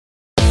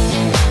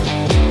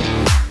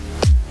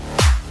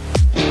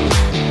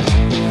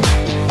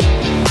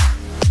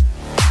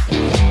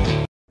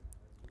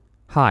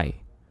Hi,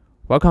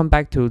 welcome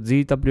back to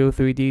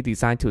ZW3D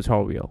design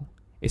tutorial.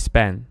 It's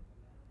Ben.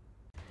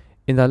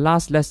 In the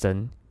last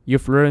lesson,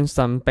 you've learned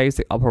some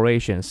basic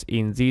operations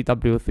in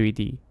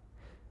ZW3D.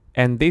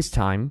 And this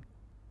time,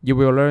 you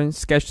will learn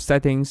sketch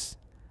settings,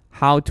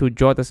 how to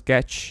draw the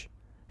sketch,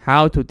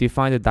 how to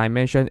define the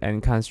dimension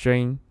and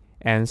constraint,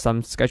 and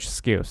some sketch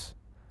skills.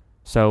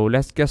 So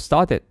let's get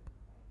started.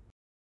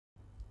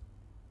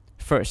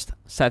 First,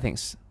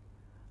 settings.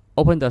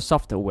 Open the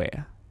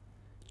software.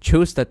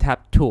 Choose the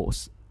tab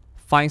Tools,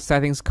 find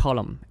Settings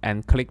column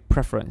and click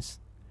Preference.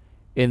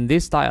 In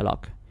this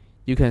dialog,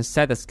 you can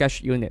set the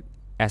sketch unit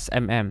as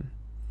mm.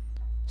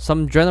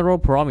 Some general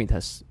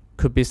parameters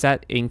could be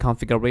set in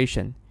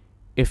configuration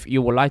if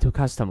you would like to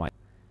customize.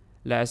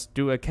 Let's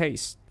do a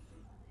case.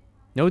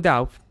 No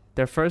doubt,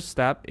 the first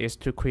step is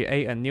to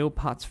create a new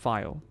parts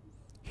file.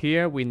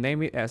 Here we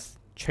name it as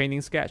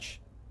Training Sketch.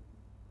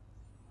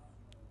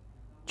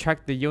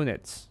 Check the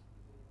units.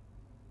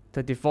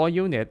 The default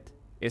unit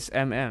is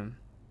mm.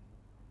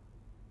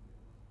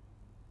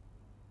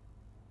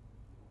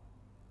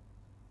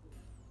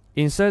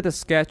 Insert the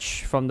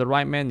sketch from the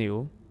right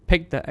menu,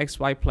 pick the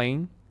XY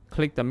plane,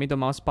 click the middle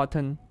mouse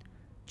button,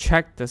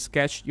 check the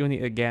sketch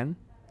unit again.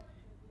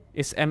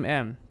 It's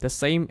mm, the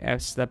same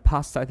as the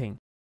past setting.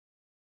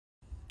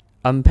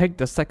 Unpick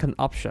the second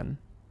option,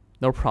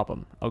 no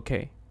problem,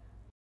 OK.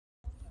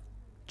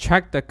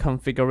 Check the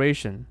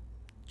configuration,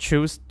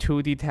 choose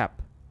 2D tab.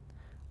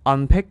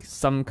 Unpick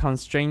some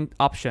constraint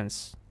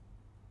options.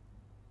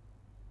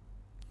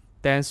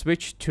 Then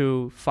switch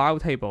to File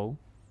Table.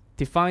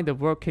 Define the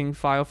working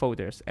file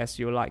folders as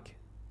you like.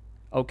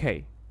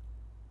 OK.